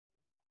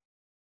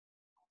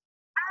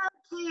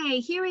Okay,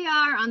 here we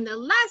are on the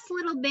last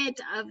little bit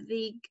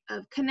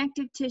of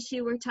connective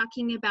tissue. We're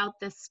talking about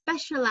the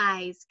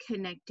specialized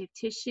connective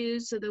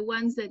tissues, so the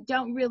ones that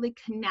don't really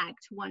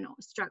connect one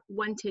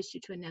tissue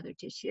to another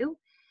tissue.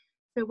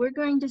 So we're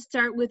going to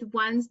start with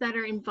ones that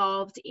are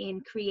involved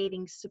in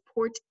creating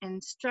support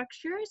and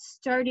structures,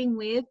 starting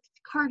with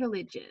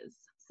cartilages.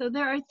 So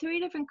there are 3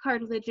 different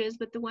cartilages,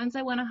 but the ones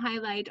I want to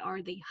highlight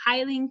are the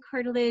hyaline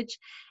cartilage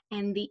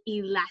and the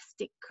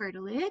elastic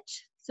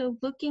cartilage. So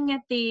looking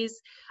at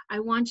these, I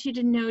want you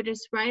to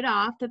notice right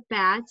off the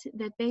bat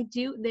that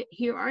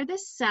here are the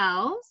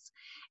cells,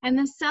 and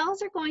the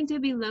cells are going to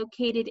be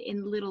located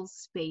in little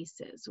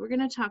spaces. We're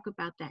going to talk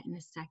about that in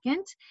a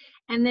second.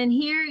 And then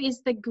here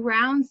is the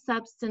ground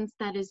substance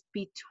that is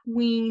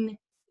between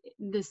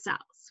the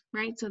cells,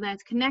 right? So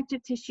that's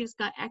connective tissue's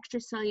got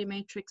extracellular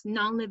matrix,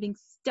 non-living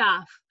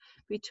stuff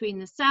between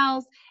the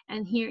cells,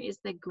 and here is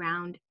the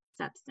ground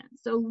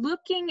substance. So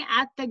looking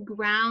at the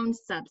ground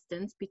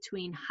substance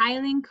between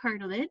hyaline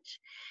cartilage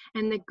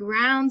and the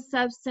ground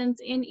substance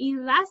in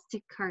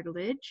elastic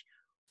cartilage,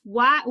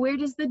 where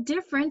does the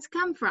difference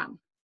come from?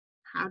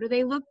 How do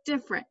they look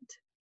different?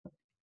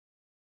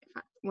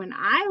 When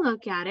I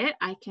look at it,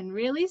 I can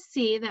really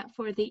see that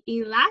for the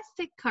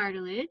elastic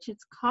cartilage,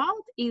 it's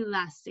called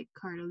elastic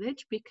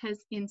cartilage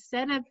because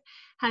instead of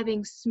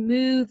having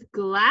smooth,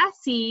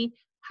 glassy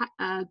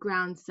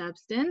ground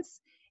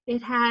substance,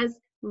 it has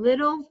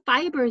little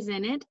fibers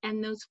in it,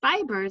 and those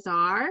fibers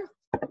are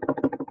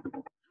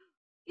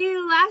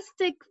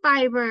elastic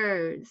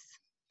fibers.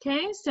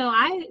 Okay, so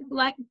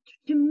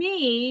to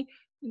me,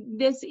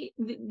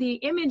 the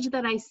image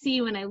that I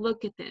see when I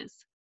look at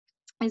this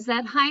is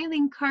that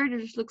hyaline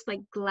cartilage looks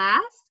like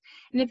glass.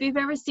 And if you've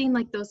ever seen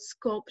like those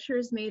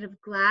sculptures made of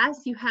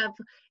glass,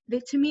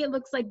 to me, it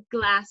looks like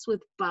glass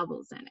with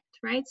bubbles in it,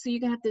 right? So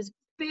you can have this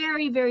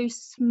very, very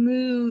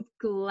smooth,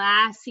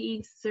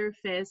 glassy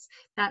surface.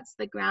 That's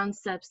the ground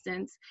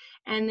substance.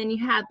 And then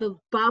you have the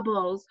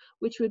bubbles,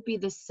 which would be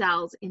the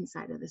cells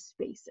inside of the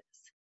spaces.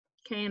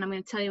 Okay, and I'm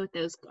going to tell you what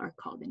those are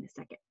called in a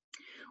second.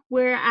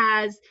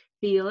 Whereas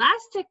the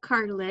elastic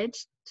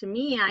cartilage, to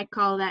me, I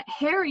call that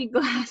hairy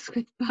glass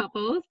with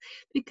bubbles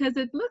because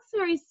it looks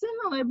very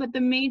similar, but the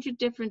major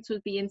difference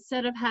would be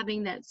instead of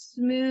having that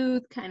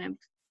smooth kind of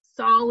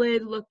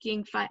solid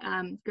looking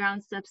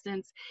ground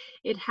substance,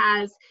 it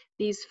has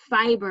these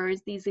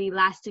fibers, these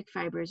elastic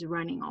fibers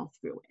running all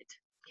through it.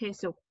 Okay,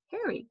 so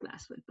hairy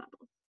glass with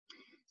bubbles.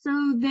 So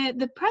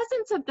the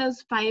presence of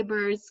those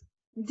fibers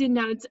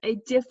denotes a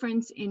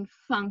difference in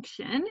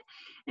function.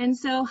 And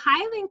so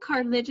hyaline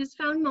cartilage is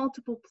found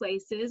multiple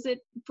places.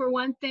 For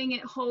one thing,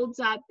 it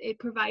holds up, it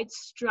provides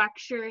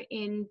structure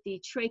in the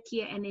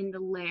trachea and in the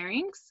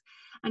larynx.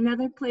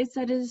 Another place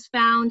that is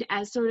found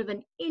as sort of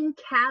an end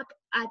cap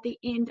at the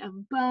end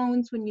of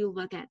bones when you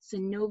look at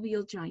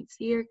synovial joints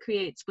here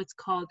creates what's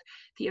called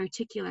the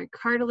articular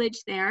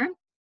cartilage there.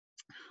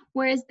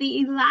 Whereas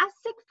the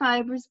elastic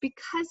fibers,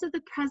 because of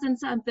the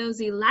presence of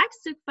those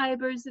elastic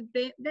fibers,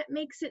 that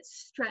makes it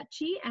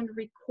stretchy and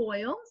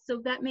recoil, so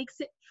that makes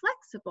it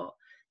flexible.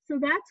 So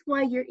that's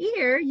why your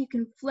ear, you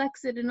can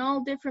flex it in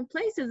all different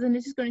places and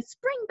it's just going to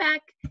spring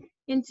back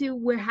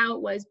into how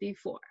it was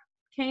before.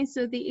 Okay,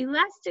 so the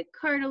elastic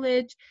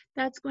cartilage,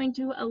 that's going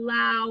to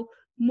allow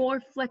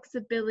more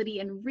flexibility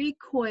and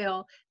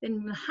recoil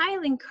than the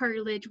hyaline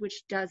cartilage,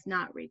 which does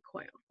not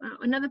recoil.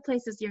 Another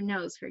place is your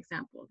nose, for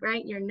example,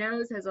 right? Your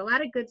nose has a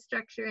lot of good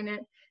structure in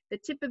it. The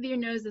tip of your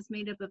nose is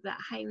made up of that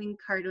hyaline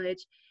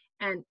cartilage,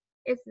 and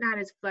it's not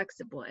as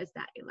flexible as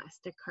that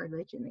elastic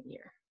cartilage in the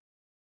ear.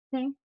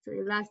 Okay, so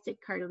elastic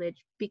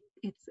cartilage,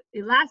 it's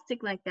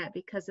elastic like that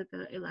because of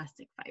the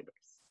elastic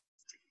fibers.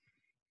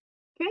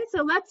 Okay,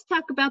 so let's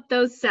talk about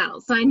those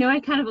cells. So I know I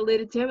kind of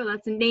alluded to it, but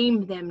let's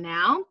name them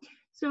now.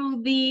 So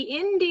the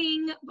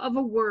ending of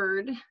a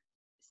word,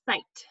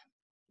 site.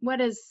 What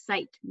does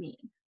site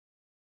mean?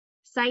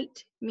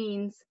 Site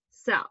means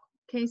cell.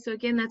 Okay, so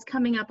again, that's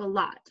coming up a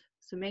lot.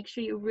 So make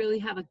sure you really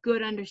have a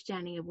good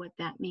understanding of what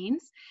that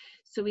means.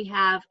 So we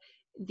have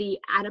the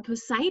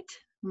adipocyte.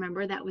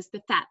 Remember, that was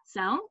the fat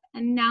cell.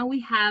 And now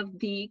we have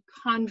the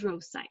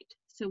chondrocyte.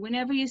 So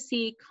whenever you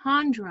see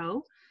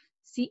chondro,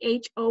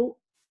 C-H-O-N-D,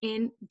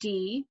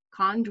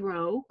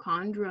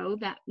 chondro,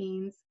 that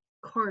means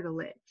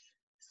cartilage.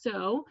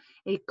 So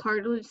a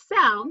cartilage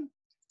cell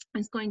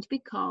is going to be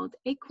called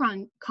a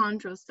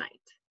chondrocyte.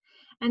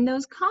 And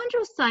those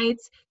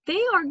chondrocytes,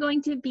 they are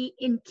going to be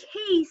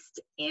encased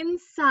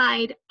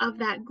inside of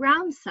that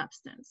ground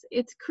substance.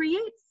 It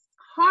creates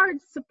hard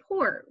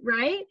support,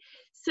 right?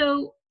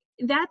 So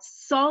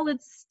that's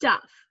solid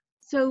stuff.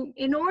 So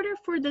in order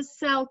for the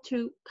cell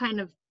to kind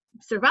of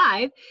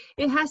survive,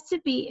 it has to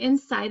be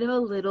inside of a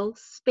little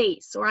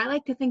space, or I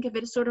like to think of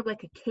it as sort of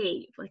like a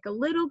cave, like a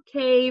little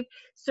cave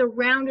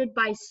surrounded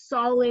by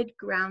solid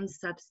ground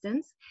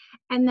substance.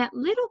 And that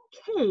little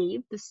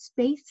cave, the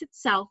space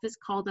itself, is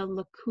called a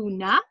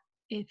lacuna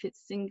if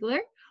it's singular,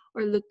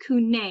 or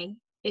lacunae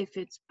if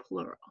it's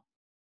plural.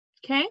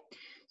 Okay,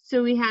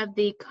 so we have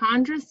the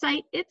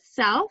chondrocyte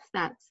itself,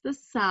 that's the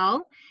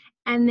cell,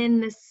 And then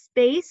the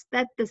space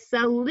that the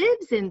cell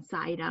lives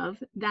inside of,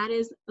 that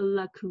is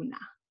lacuna.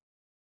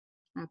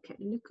 Okay,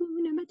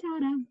 lacuna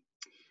matata.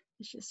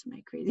 It's just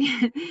my crazy.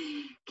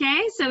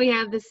 Okay, so we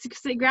have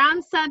the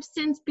ground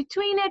substance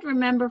between it.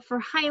 Remember, for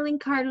hyaline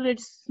cartilage,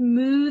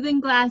 smooth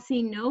and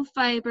glassy, no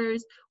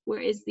fibers,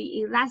 whereas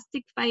the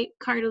elastic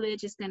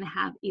cartilage is going to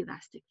have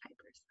elastic fibers.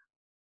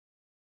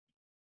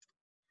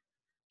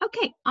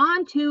 Okay,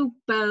 on to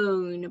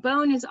bone.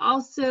 Bone is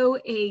also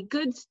a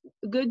good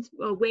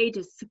way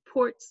to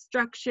support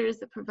structures.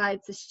 That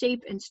provides the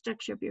shape and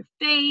structure of your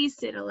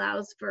face. It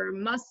allows for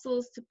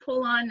muscles to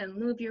pull on and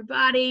move your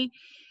body.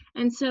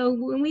 And so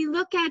when we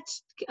look at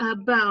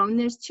bone,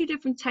 there's two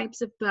different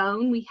types of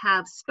bone. We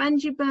have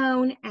spongy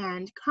bone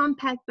and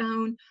compact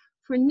bone.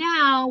 For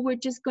now, we're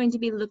just going to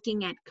be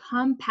looking at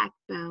compact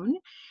bone.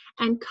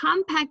 And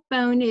compact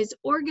bone is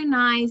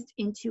organized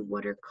into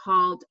what are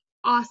called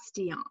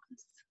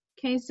osteons.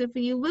 Okay, so if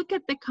you look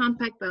at the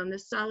compact bone, the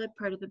solid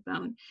part of the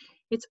bone,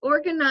 it's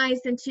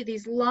organized into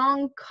these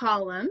long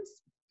columns.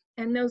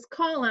 And those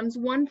columns,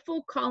 one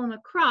full column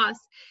across,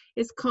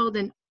 is called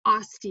an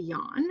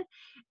osteon.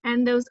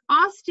 And those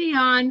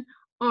osteon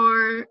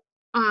are,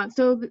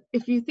 so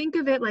if you think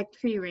of it like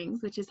tree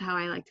rings, which is how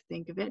I like to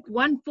think of it,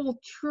 one full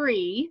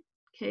tree,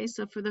 okay,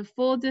 so for the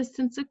full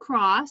distance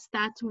across,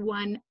 that's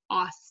one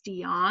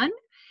osteon.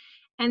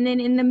 And then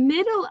in the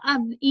middle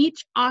of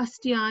each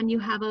osteon, you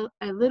have a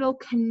little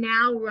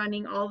canal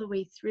running all the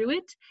way through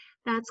it.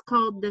 That's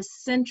called the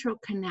central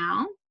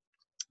canal.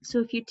 So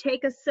if you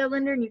take a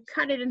cylinder and you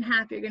cut it in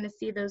half, you're going to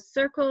see those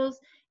circles.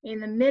 In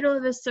the middle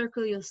of the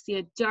circle, you'll see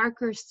a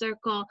darker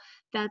circle.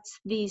 That's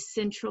the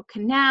central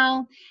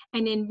canal.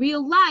 And in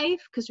real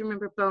life, because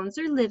remember, bones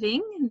are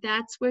living,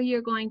 that's where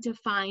you're going to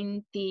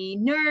find the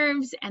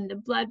nerves and the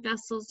blood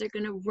vessels. They're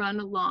going to run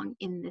along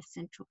in the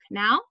central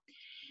canal.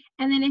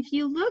 And then if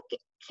you look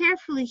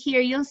carefully here,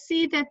 you'll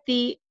see that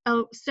the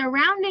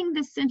surrounding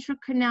the central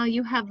canal,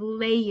 you have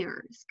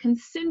layers,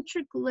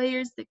 concentric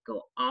layers that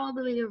go all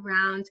the way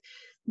around.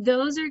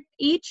 Those are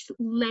each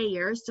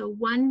layer. So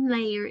one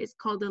layer is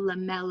called a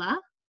lamella,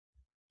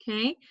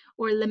 okay,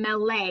 or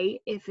lamellae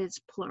if it's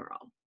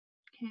plural.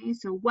 Okay,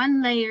 so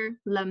one layer,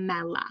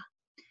 lamella.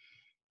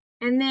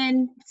 And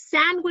then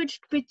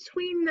sandwiched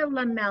between the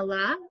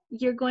lamella,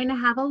 you're going to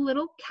have a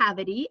little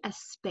cavity, a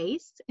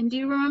space. And do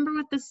you remember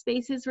what the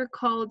spaces were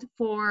called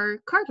for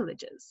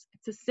cartilages?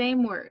 It's the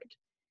same word.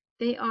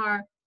 They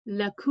are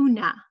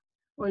lacuna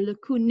or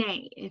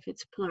lacunae if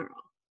it's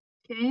plural.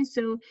 Okay,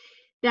 so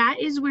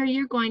that is where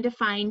you're going to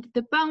find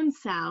the bone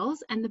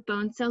cells, and the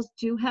bone cells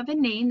do have a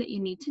name that you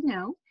need to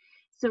know.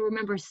 So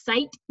remember,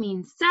 site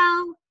means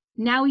cell.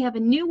 Now we have a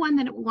new one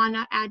that I want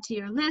to add to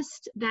your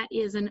list. That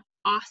is an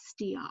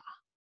ostia.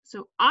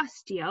 So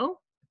osteo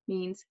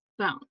means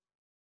bone.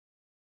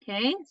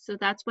 Okay, so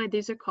that's why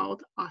these are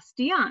called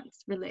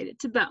osteons, related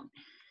to bone.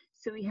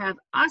 So we have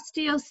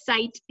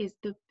osteocyte is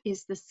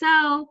the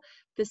cell,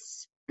 the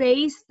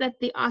space that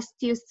the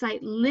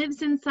osteocyte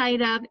lives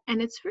inside of,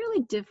 and it's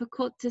really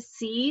difficult to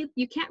see.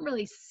 You can't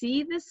really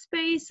see this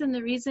space, and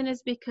the reason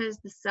is because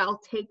the cell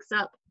takes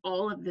up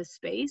all of the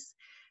space.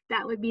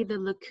 That would be the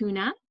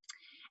lacuna.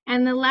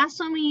 And the last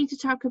one we need to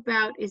talk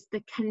about is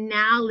the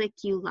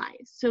canaliculi.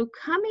 So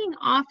coming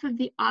off of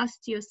the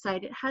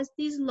osteocyte, it has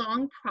these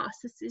long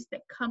processes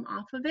that come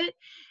off of it.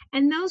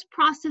 And those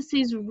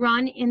processes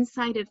run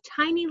inside of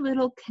tiny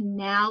little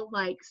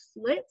canal-like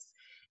slits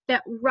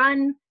that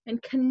run and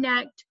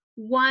connect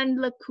one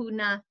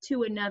lacuna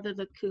to another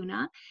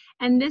lacuna.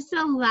 And this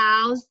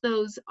allows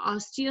those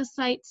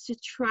osteocytes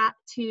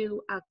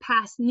to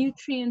pass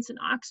nutrients and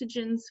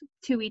oxygens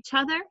to each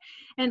other,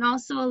 and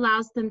also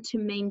allows them to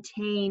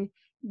maintain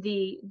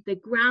the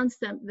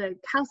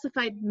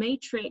calcified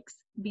matrix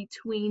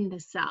between the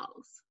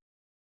cells.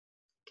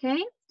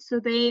 Okay, so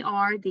they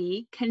are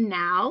the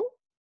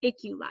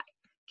canaliculi.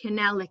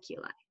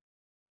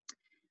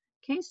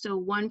 Okay, so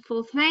one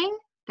full thing,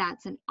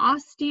 that's an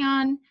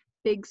osteon.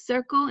 Big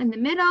circle in the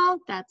middle,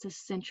 that's a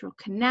central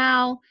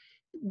canal.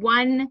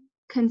 One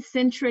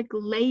concentric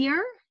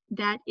layer,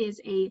 that is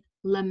a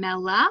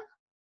lamella.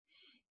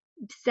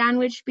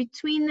 Sandwiched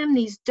between them,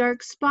 these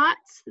dark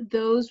spots,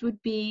 those would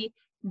be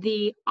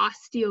the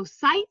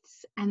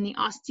osteocytes. And the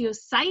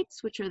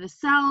osteocytes, which are the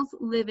cells,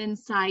 live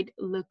inside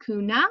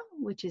lacuna,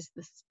 which is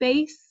the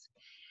space.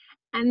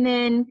 And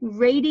then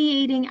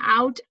radiating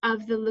out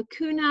of the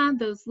lacuna,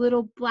 those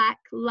little black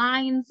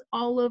lines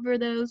all over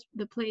those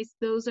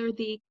are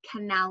the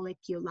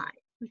canaliculi,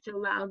 which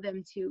allow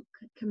them to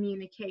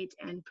communicate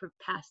and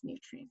pass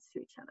nutrients to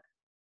each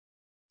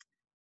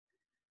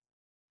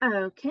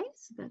other. Okay,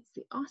 so that's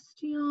the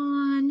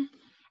osteon.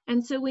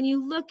 And so when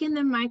you look in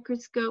the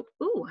microscope,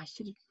 oh, I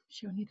should have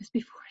shown you this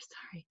before,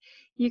 sorry.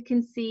 You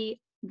can see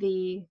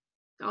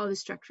all the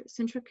structures: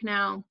 central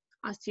canal,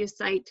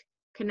 osteocyte,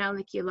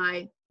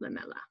 canaliculi,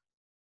 lamella.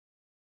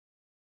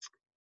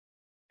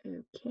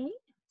 Okay,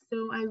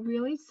 so I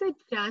really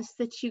suggest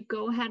that you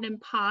go ahead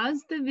and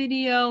pause the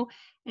video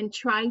and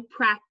try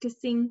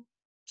practicing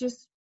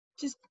just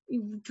just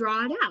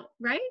draw it out,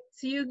 right?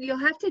 So you'll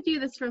have to do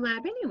this for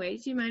lab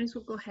anyways. You might as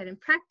well go ahead and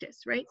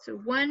practice, right? So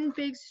one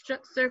big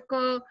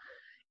circle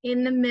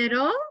in the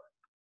middle,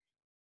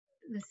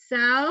 the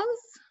cells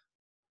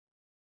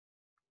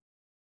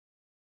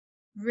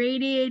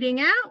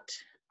radiating out.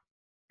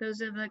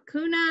 Those are the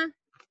lacuna,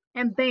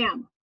 and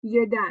bam,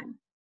 you're done.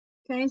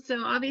 Okay,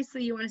 so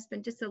obviously you want to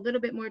spend just a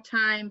little bit more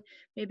time,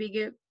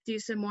 maybe do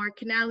some more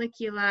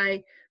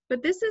canaliculi,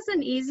 but this is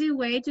an easy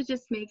way to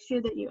just make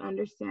sure that you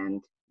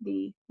understand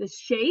the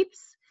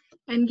shapes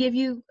and give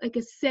you like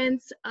a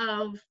sense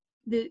of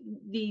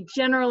the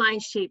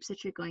generalized shapes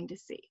that you're going to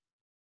see.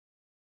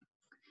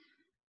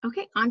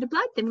 Okay, on to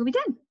blood, then we'll be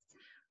done.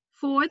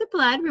 For the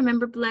blood,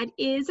 remember blood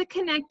is a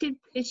connective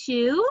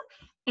tissue,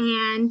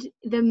 and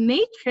the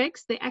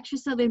matrix, the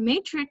extracellular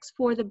matrix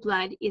for the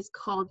blood is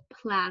called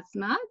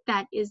plasma.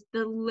 That is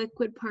the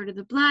liquid part of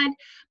the blood.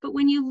 But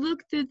when you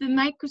look through the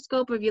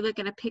microscope, or if you look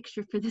at a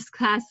picture for this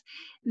class,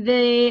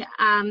 you're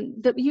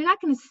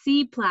not going to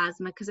see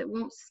plasma because it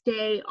won't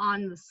stay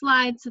on the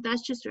slide. So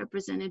that's just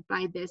represented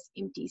by this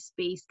empty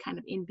space kind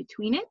of in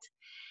between it.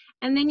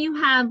 And then you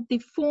have the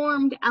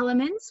formed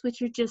elements,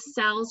 which are just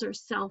cells or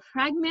cell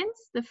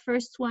fragments. The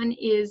first one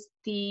is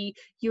the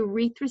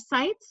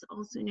erythrocytes,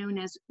 also known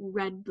as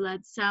red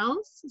blood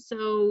cells.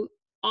 So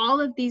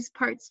all of these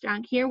parts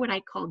down here, what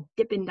I call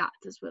Dippin'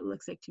 Dots is what it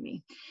looks like to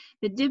me.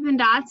 The Dippin'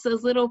 Dots,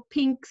 those little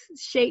pink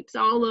shapes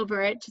all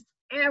over it, just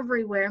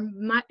everywhere,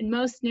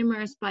 most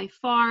numerous by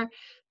far,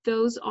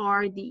 those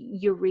are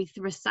the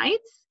erythrocytes.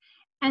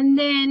 And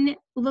then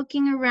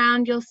looking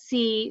around, you'll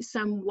see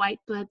some white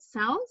blood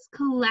cells.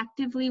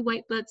 Collectively,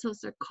 white blood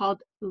cells are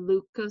called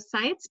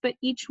leukocytes, but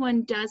each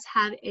one does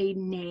have a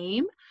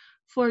name.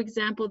 For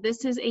example,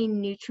 this is a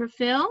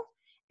neutrophil,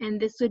 and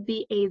this would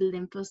be a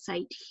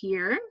lymphocyte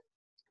here.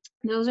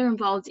 Those are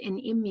involved in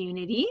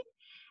immunity.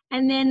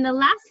 And then the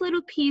last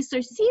little piece,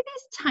 or see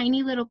these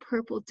tiny little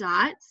purple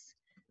dots?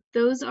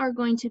 Those are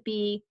going to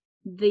be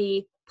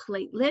the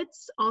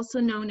platelets, also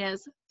known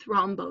as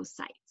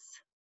thrombocytes.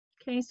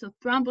 Okay, so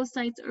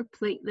thrombocytes or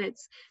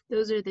platelets,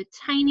 those are the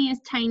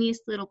tiniest,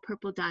 tiniest little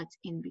purple dots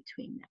in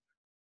between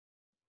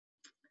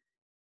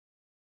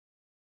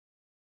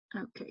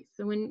them. Okay,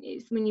 so when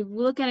you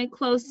look at it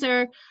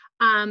closer,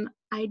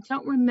 I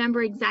don't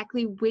remember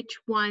exactly which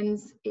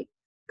ones it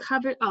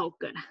covered. Oh,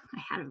 good,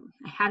 I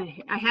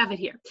have it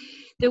here.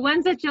 The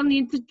ones that you'll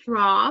need to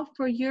draw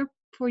for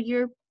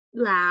your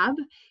lab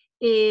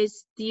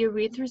is the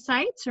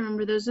erythrocytes.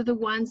 Remember, those are the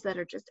ones that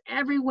are just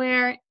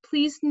everywhere.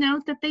 Please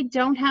note that they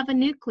don't have a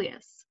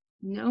nucleus.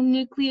 No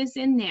nucleus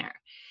in there.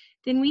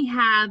 Then we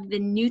have the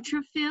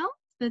neutrophil.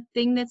 The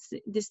thing that's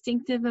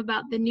distinctive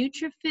about the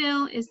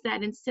neutrophil is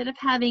that instead of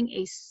having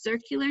a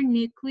circular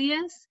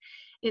nucleus,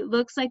 it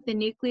looks like the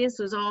nucleus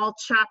was all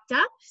chopped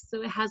up.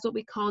 So it has what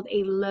we call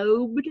a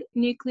lobed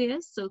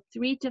nucleus. So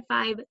 3 to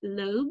 5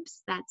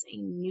 lobes, that's a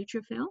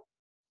neutrophil.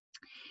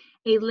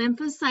 A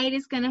lymphocyte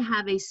is going to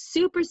have a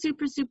super,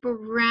 super, super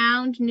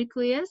round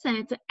nucleus, and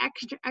it's an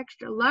extra,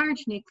 extra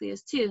large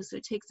nucleus too, so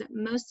it takes up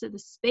most of the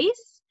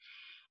space.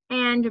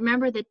 And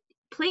remember that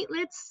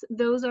platelets,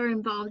 those are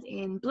involved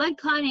in blood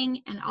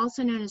clotting and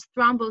also known as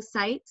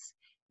thrombocytes.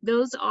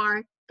 Those are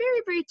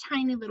very, very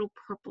tiny little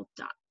purple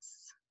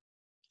dots.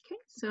 Okay,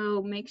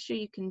 so make sure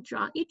you can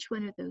draw each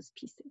one of those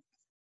pieces.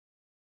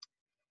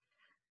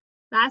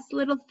 Last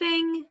little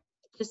thing.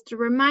 Just a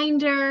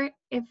reminder,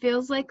 it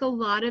feels like a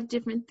lot of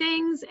different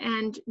things,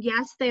 and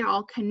yes, they are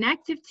all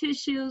connective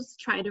tissues.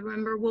 Try to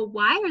remember, well,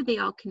 why are they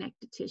all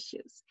connective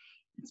tissues?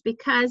 It's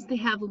because they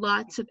have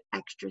lots of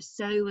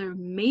extracellular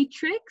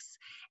matrix,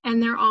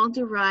 and they're all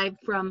derived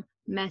from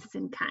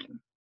mesenchyme,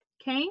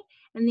 okay?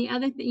 And the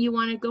other thing, you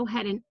want to go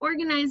ahead and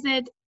organize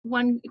it.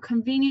 One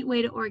convenient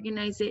way to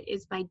organize it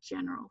is by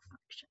general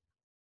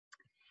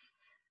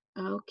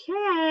function.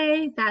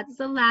 Okay, that's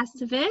the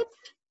last of it.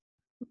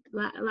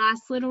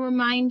 Last little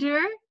reminder,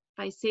 if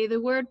I say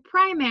the word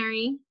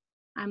primary,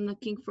 I'm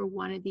looking for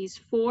one of these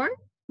 4.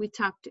 We're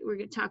going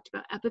to talk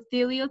about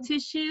epithelial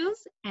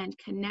tissues and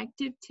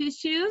connective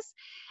tissues,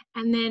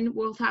 and then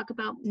we'll talk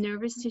about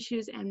nervous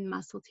tissues and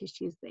muscle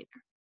tissues later.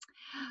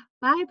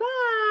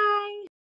 Bye-bye.